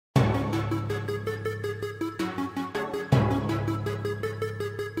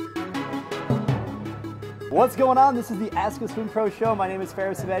What's going on? This is the AskASwimPro show. My name is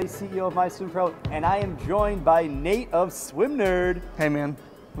Ksebati, CEO of MySwimPro, and I am joined by Nate of SwimNerd. Hey man,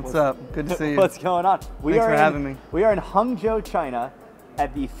 what's up? Good to see you. What's going on? Thanks for having me. We are in Hangzhou, China,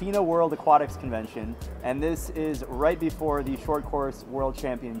 at the FINA World Aquatics Convention, and this is right before the Short Course World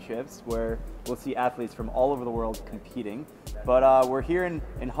Championships, where we'll see athletes from all over the world competing. But we're here in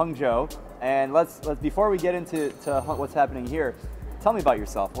Hangzhou, and let's before we get into what's happening here, tell me about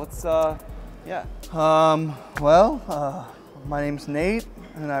yourself. What's yeah. My name's Nate,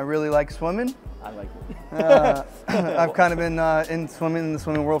 and I really like swimming. I like it. I've kind of been in the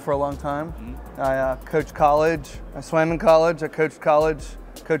swimming world for a long time. Mm-hmm. I coached college. I swam in college. I coached college,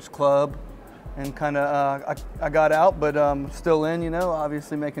 coached club, and kind of I got out, but still in. You know,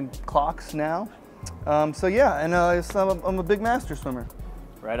 obviously making clocks now. So yeah, and I'm a big master swimmer.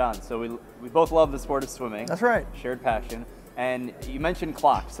 Right on. So we both love the sport of swimming. That's right. Shared passion. And you mentioned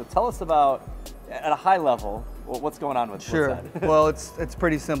clocks. So tell us about, at a high level, what's going on with Sure. that? Well, it's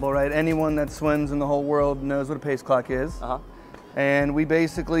pretty simple, right? Anyone that swims in the whole world knows what a pace clock is. And we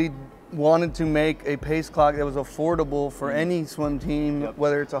basically wanted to make a pace clock that was affordable for any swim team,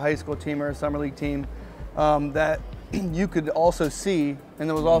 whether it's a high school team or a summer league team, that you could also see, and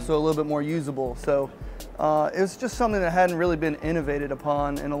that was also a little bit more usable. So it was just something that hadn't really been innovated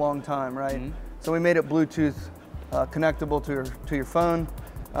upon in a long time, right? So we made it Bluetooth connectable to your phone,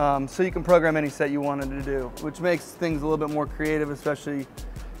 so you can program any set you wanted to do, which makes things a little bit more creative, especially,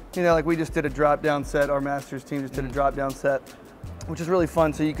 you know, like we just did a drop down set. Our masters team just did a drop down set, which is really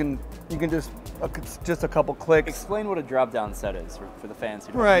fun. So you can just a couple clicks. Explain what a drop down set is for the fans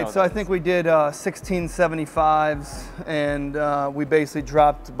who don't know. Right. So I think we did 1675s, and we basically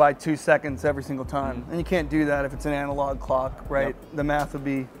dropped by 2 seconds every single time. And you can't do that if it's an analog clock, right? The math would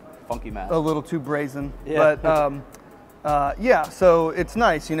be funky math. A little too brazen. Yeah. But yeah, so it's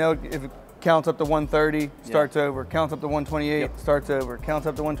nice, you know, if it counts up to 130, starts over, counts up to 128, starts over, counts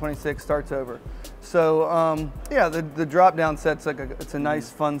up to 126, starts over. So yeah, the drop down set's like it's a nice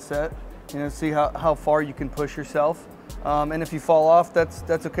fun set, you know, see how far you can push yourself. And if you fall off, that's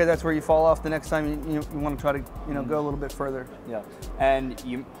okay. That's where you fall off the next time you want to try to, you know, go a little bit further. Yeah. And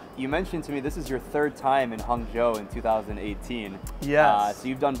you mentioned to me this is your third time in Hangzhou in 2018. Yes. So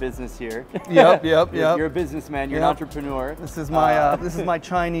you've done business here. Yep. You're a businessman. You're an entrepreneur. This is my this is my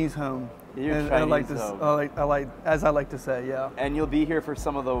Chinese home. Your Chinese home. As I like to say, yeah. And you'll be here for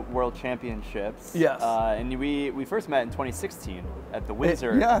some of the World Championships. Yes. And we first met in 2016 at the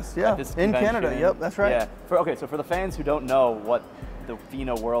Windsor. Yes, yeah. In Canada. Yep, that's right. Yeah. Okay, so for the fans who don't know what the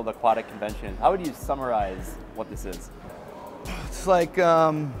FINA World Aquatic Convention is, how would you summarize what this is? It's like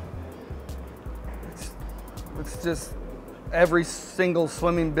it's just every single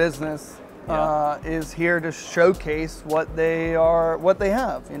swimming business is here to showcase what they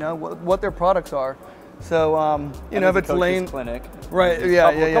have, you know, what their products are. So you know, if it's lane clinic, right?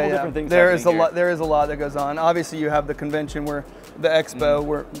 Couple different things there is a lot. There is a lot that goes on. Obviously, you have the convention where the expo,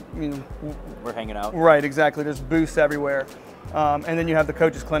 where we're hanging out. Right, exactly. There's booths everywhere. And then you have the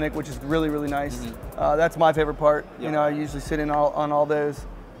coaches clinic, which is really, really nice. That's my favorite part. You know, I usually sit in on all those.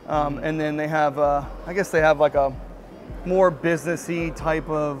 And then they have, I guess they have like a more businessy type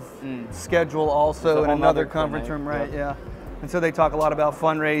of schedule also in another conference room, right? Yeah. And so they talk a lot about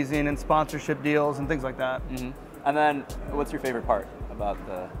fundraising and sponsorship deals and things like that. And then, what's your favorite part about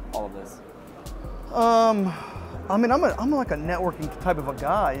all of this? I mean, I'm like a networking type of a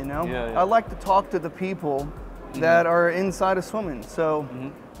guy, you know? I like to talk to the people that are inside of swimming. So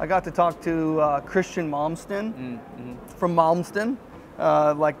I got to talk to Christian Malmsten from Malmsten,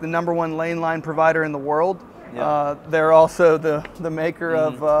 like the #1 lane line provider in the world. They're also the maker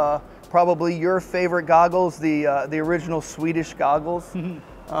of probably your favorite goggles, the original Swedish goggles.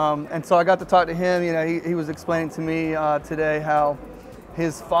 And so I got to talk to him. You know, he was explaining to me today how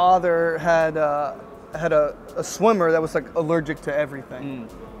his father had a swimmer that was like allergic to everything,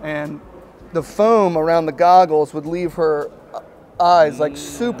 and the foam around the goggles would leave her eyes like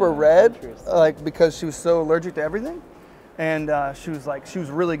super red, like because she was so allergic to everything. And she was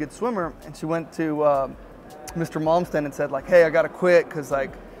a really good swimmer, and she went to Mr. Malmsten and said like, hey, I gotta quit because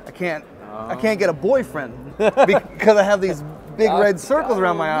like I can't get a boyfriend because I have these big red circles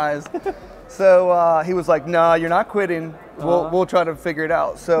around my eyes. So he was like, no, you're not quitting. We'll try to figure it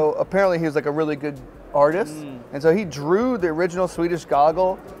out. So apparently he was like a really good artist, and so he drew the original Swedish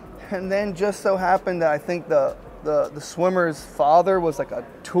goggle. And then just so happened that I think the swimmer's father was like a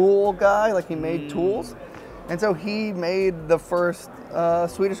tool guy, like he made tools. And so he made the first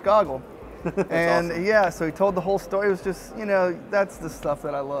Swedish goggle. And awesome. Yeah, so he told the whole story. It was just, you know, that's the stuff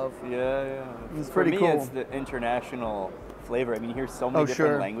that I love. Yeah. It's pretty cool. For me, it's the international flavor. I mean, you hear so many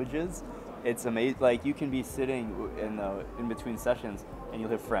different languages. It's amazing. Like you can be sitting in between sessions, and you'll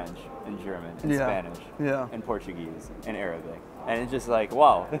hear French and German and Spanish and Portuguese and Arabic, and it's just like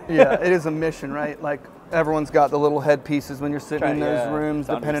wow. Yeah, it is a mission, right? Like everyone's got the little headpieces when you're sitting in those rooms,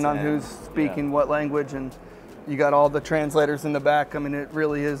 depending on who's speaking what language, and you got all the translators in the back. I mean, it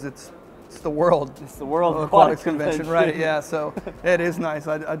really is. It's the world. It's the World Aquatics Convention, right? Yeah, so it is nice.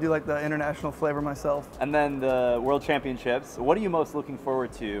 I do like the international flavor myself. And then the World Championships. What are you most looking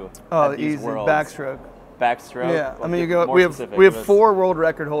forward to? Oh, easy backstroke. Backstroke. Yeah, I mean, we have 4 world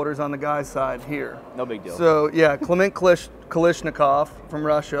record holders on the guys' side here. No big deal. So yeah, Klement Kalishnikov from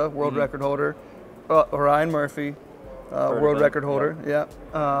Russia, world record holder. Ryan Murphy, world record holder.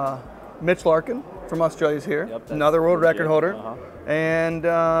 Yeah. Mitch Larkin from Australia's here, another world record holder. And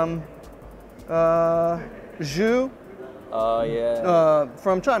Zhu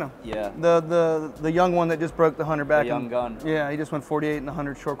from China. Yeah. The young one that just broke the 100 back. The young gun. Yeah, he just went 48 in the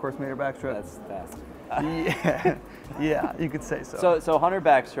 100 short course meter backstroke. That's fast. Yeah, you could say so. So 100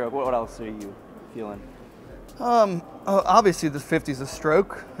 backstroke. What else are you feeling? Obviously the 50's a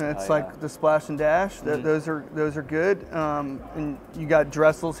stroke. It's like the splash and dash. Those are good. And you got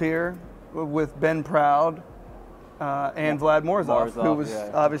Dressels here with Ben Proud. And Vlad Morozov, who was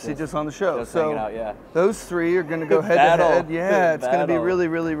obviously just on the show. So hanging out, those 3 are going to go head to head. Yeah, it's going to be really,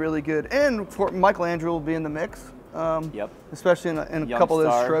 really, really good. And Michael Andrew will be in the mix, especially in a couple of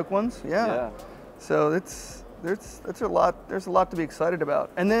those stroke ones. Yeah. So there's a lot to be excited about.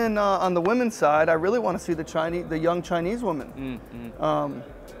 And then on the women's side, I really want to see the young Chinese woman.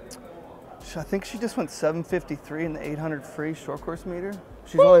 I think she just went 7:53 in the 800 free short course meter.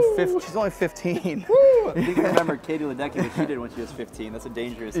 She's only 15. I think I remember Katie Ledecky what she did when she was 15. That's a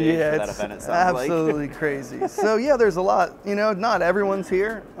dangerous age for that event. It sounds absolutely crazy. So yeah, there's a lot. You know, not everyone's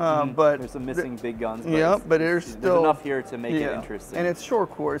here, but there's some missing big guns. But there's still enough here to make it interesting. And it's short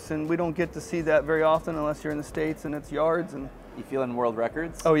course, and we don't get to see that very often unless you're in the States and it's yards and. You feeling world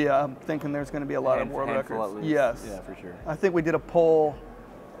records? Oh yeah, I'm thinking there's going to be a lot of world records. Yes. Yeah, for sure. I think we did a poll.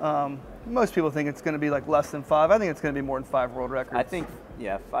 Most people think it's going to be like less than 5. I think it's going to be more than 5 world records. I think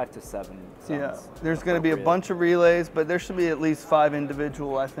 5 to 7. There's going to be a bunch of relays, but there should be at least 5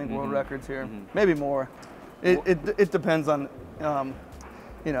 individual, I think, world records here. Maybe more. It depends on,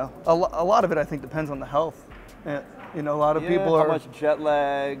 you know, a lot of it I think depends on the health. You know, a lot of people are. How much jet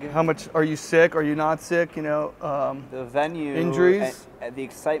lag? How much are you sick? Are you not sick? You know, the venue injuries. And the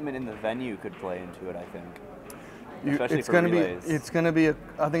excitement in the venue could play into it, I think. It's going to be.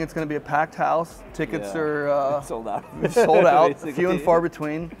 I think it's going to be a packed house. Tickets are sold out. Sold out. Few and far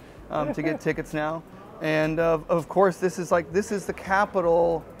between to get tickets now. And of course, this is the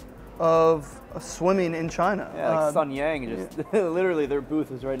capital of swimming in China. Yeah, like Sun Yang, just literally their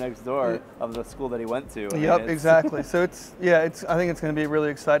booth is right next door of the school that he went to. Yep, exactly. So I think it's going to be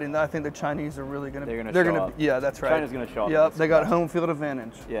really exciting. I think the Chinese are really going to. They're going to. Yeah, that's right. China's going to show up. Yep, they got home field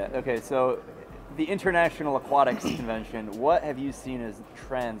advantage. Yeah. Okay, so. The International Aquatics Convention, what have you seen as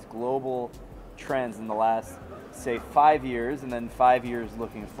global trends in the last, say, 5 years, and then 5 years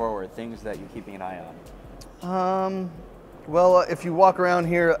looking forward, things that you're keeping an eye on? Well, if you walk around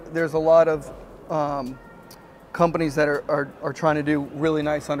here, there's a lot of companies that are trying to do really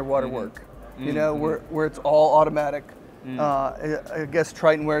nice underwater work, you know, where it's all automatic. I guess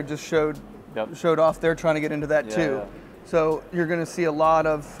Tritonware just showed off. They're trying to get into that too. Yeah. So you're going to see a lot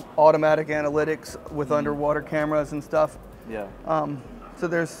of automatic analytics with underwater cameras and stuff. Yeah. So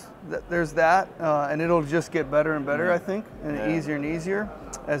there's that, and it'll just get better and better, I think, and easier and easier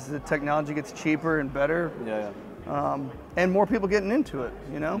as the technology gets cheaper and better. And more people getting into it,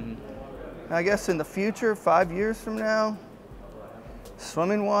 you know. I guess in the future, 5 years from now,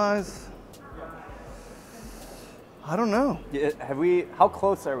 swimming-wise, I don't know. How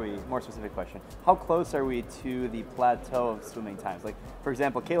close are we, more specific question, how close are we to the plateau of swimming times? Like, for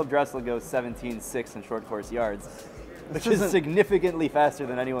example, Caleb Dressel goes 17.6 in short course yards, which is significantly faster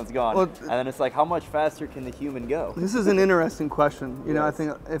than anyone's gone. Well, and then it's like, how much faster can the human go? This is an interesting question. You know, I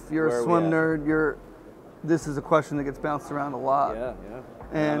think if you're a swim nerd, this is a question that gets bounced around a lot. Yeah.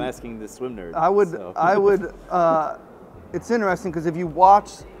 And I'm asking the swim nerd. I would, it's interesting because if you watch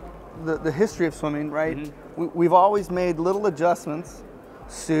the history of swimming, right? We've always made little adjustments,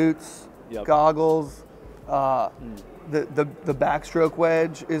 suits, goggles. The backstroke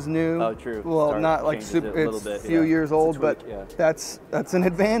wedge is new. Oh, true. Well, not like super. It's a few years old, but that's an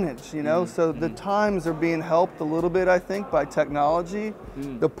advantage, you know. So the times are being helped a little bit, I think, by technology.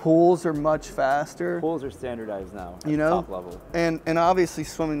 The pools are much faster. Pools are standardized now. At the top level. And obviously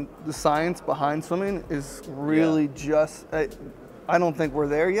swimming. The science behind swimming is really just. I don't think we're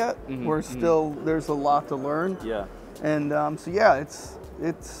there yet. We're still, there's a lot to learn. Yeah. And so yeah, it's.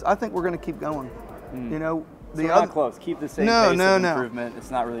 I think we're going to keep going. You know, so we're not close. Keep the same pace of improvement.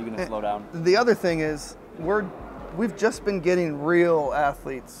 It's not really going to slow down. The other thing is we've just been getting real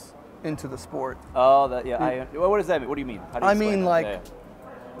athletes into the sport. Oh, that what does that mean? What do you mean? How do you explain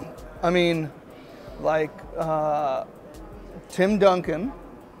that? Tim Duncan.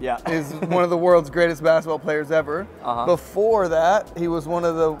 Yeah. is one of the world's greatest basketball players ever. Before that, he was one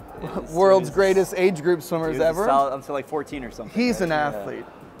of the world's greatest age group swimmers ever. Until like 14 or something. He's an athlete.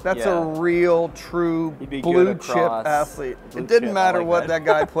 That's a real, true blue chip athlete. It didn't matter what that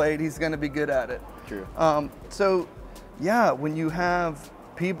guy played. He's going to be good at it. True. So, yeah, when you have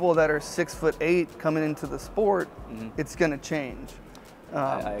people that are 6'8" coming into the sport, it's going to change.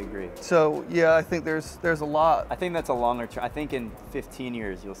 I agree. So yeah, I think there's a lot. I think that's a longer term. I think in 15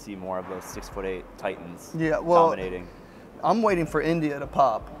 years you'll see more of those 6'8" titans dominating. I'm waiting for India to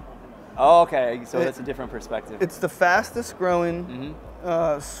pop. Oh, okay. So that's a different perspective. It's the fastest growing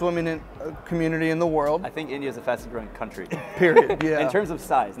swimming community in the world. I think India is the fastest growing country. Period. Yeah. In terms of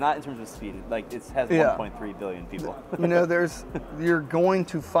size, not in terms of speed. Like it has 1.3 billion people. You know, you're going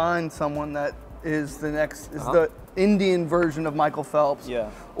to find someone that is the next the Indian version of Michael Phelps,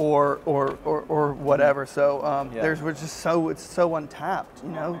 or whatever. So it's so untapped. You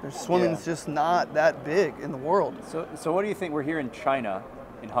know, there's swimming's just not that big in the world. So what do you think? We're here in China,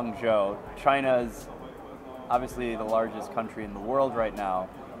 in Hangzhou. China's obviously the largest country in the world right now,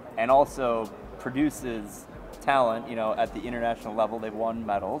 and also produces talent. You know, at the international level, they've won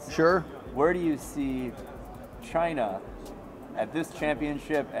medals. Sure. Where do you see China at this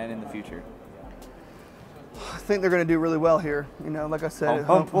championship and in the future? I think they're going to do really well here. You know, like I said,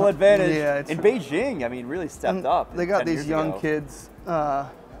 home full advantage. Yeah, in Beijing, I mean, really stepped up. They got these young kids.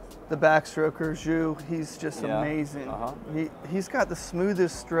 The backstroker, Zhu, he's just amazing. He's got the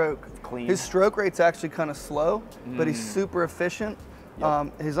smoothest stroke. It's clean. His stroke rate's actually kind of slow, but he's super efficient.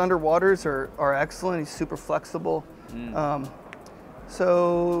 His underwaters are excellent. He's super flexible.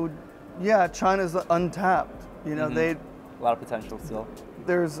 So, yeah, China's untapped. You know, a lot of potential still.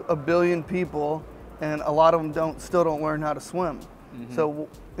 There's a billion people, and a lot of them still don't learn how to swim. So,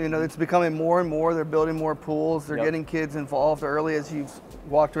 you know, it's becoming more and more. They're building more pools. They're getting kids involved early, as you've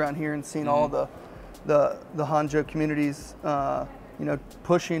walked around here and seen all the Hangzhou communities, you know,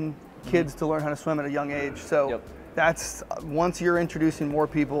 pushing kids to learn how to swim at a young age. So that's, once you're introducing more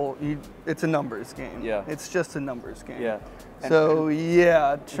people, it's a numbers game. It's just a numbers game. So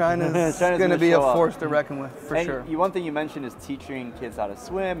yeah, China's going to be a force to reckon with for sure. One thing you mentioned is teaching kids how to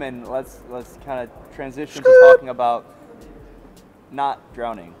swim, and let's kind of transition to talking about not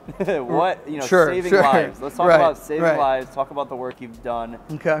drowning. Saving lives. Let's talk about saving lives. Talk about the work you've done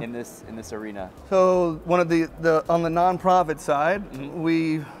in this arena. So one of on the nonprofit side,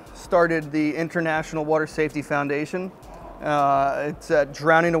 we started the International Water Safety Foundation. It's at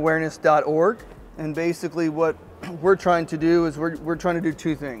drowningawareness.org, and basically what we're trying to do is we're trying to do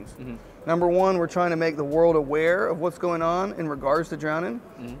two things. Number one, we're trying to make the world aware of what's going on in regards to drowning,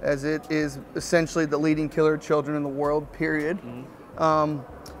 as it is essentially the leading killer of children in the world, period.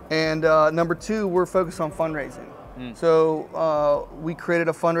 And number two, we're focused on fundraising. So we created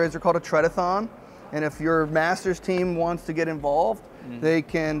a fundraiser called a treadathon, and if your master's team wants to get involved, they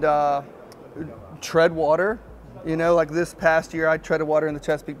can tread water. You know, like this past year, I treaded water in the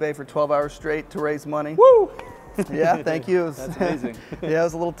Chesapeake Bay for 12 hours straight to raise money. Woo! Yeah, thank you. That's amazing. Yeah, it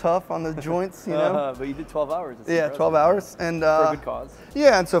was a little tough on the joints, you know. But you did 12 hours. That's impressive. 12 hours. And, for a good cause.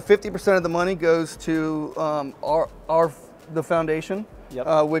 Yeah, and so 50% of the money goes to the foundation,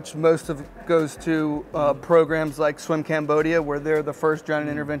 which most of it goes to programs like Swim Cambodia, where they're the first drowning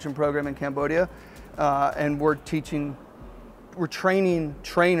intervention program in Cambodia. And we're training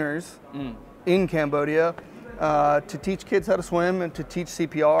trainers in Cambodia to teach kids how to swim and to teach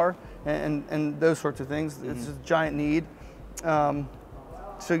CPR and those sorts of things. It's a giant need. Yeah,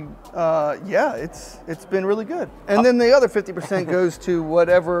 it's been really good. And then the other 50% goes to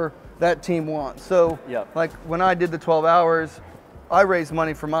whatever that team wants. So like when I did the 12 hours, I raised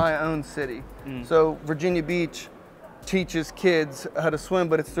money for my own city. So Virginia Beach teaches kids how to swim,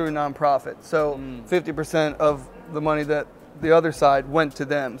 but it's through a nonprofit. So 50% of the money that the other side went to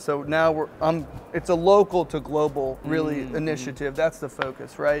them. So now it's a local to global really initiative. That's the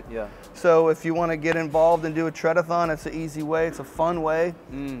focus, right? Yeah. So if you want to get involved and do a treadathon, it's an easy way. It's a fun way.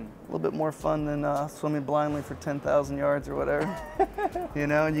 A little bit more fun than swimming blindly for 10,000 yards or whatever. You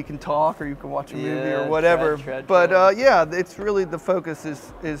know, and you can talk or you can watch a movie or whatever. But yeah, it's really the focus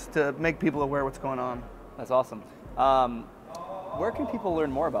is to make people aware what's going on. That's awesome. Where can people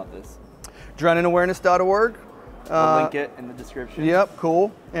learn more about this? Drowningawareness.org. We'll link it in the description. Yep,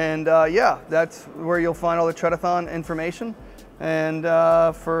 cool. And yeah, that's where you'll find all the treadathon information. And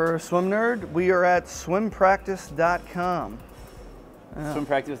for SwimNerd, we are at swimpractice.com.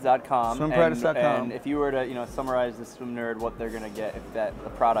 SwimPractice.com. SwimPractice.com. And if you were to, summarize the SwimNerd, what they're gonna get, if the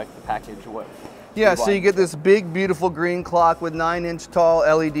product, the package, what? Yeah, so you get this big, beautiful green clock with 9-inch tall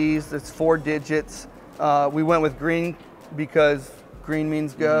LEDs. That's 4 digits. We went with green because green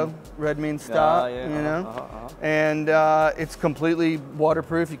means go, red means stop. And it's completely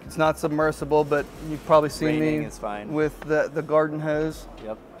waterproof. It's not submersible, but you've probably seen me with the garden hose.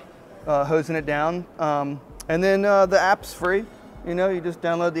 Yep. Hosing it down. And then the app's free. You just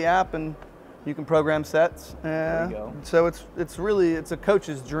download the app and you can program sets. There you go. So it's really a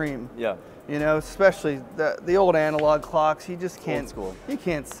coach's dream. Yeah. Especially the old analog clocks, you just can't. Old school. You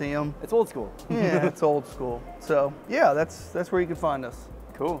can't see them. It's old school. Yeah, it's old school. So yeah, that's where you can find us.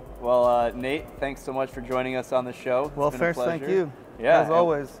 Cool. Well, Nate, thanks so much for joining us on the show. Well, first, thank you. Yeah, as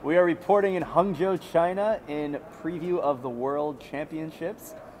always. We are reporting in Hangzhou, China, in preview of the World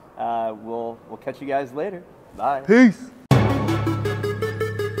Championships. We'll catch you guys later. Bye. Peace.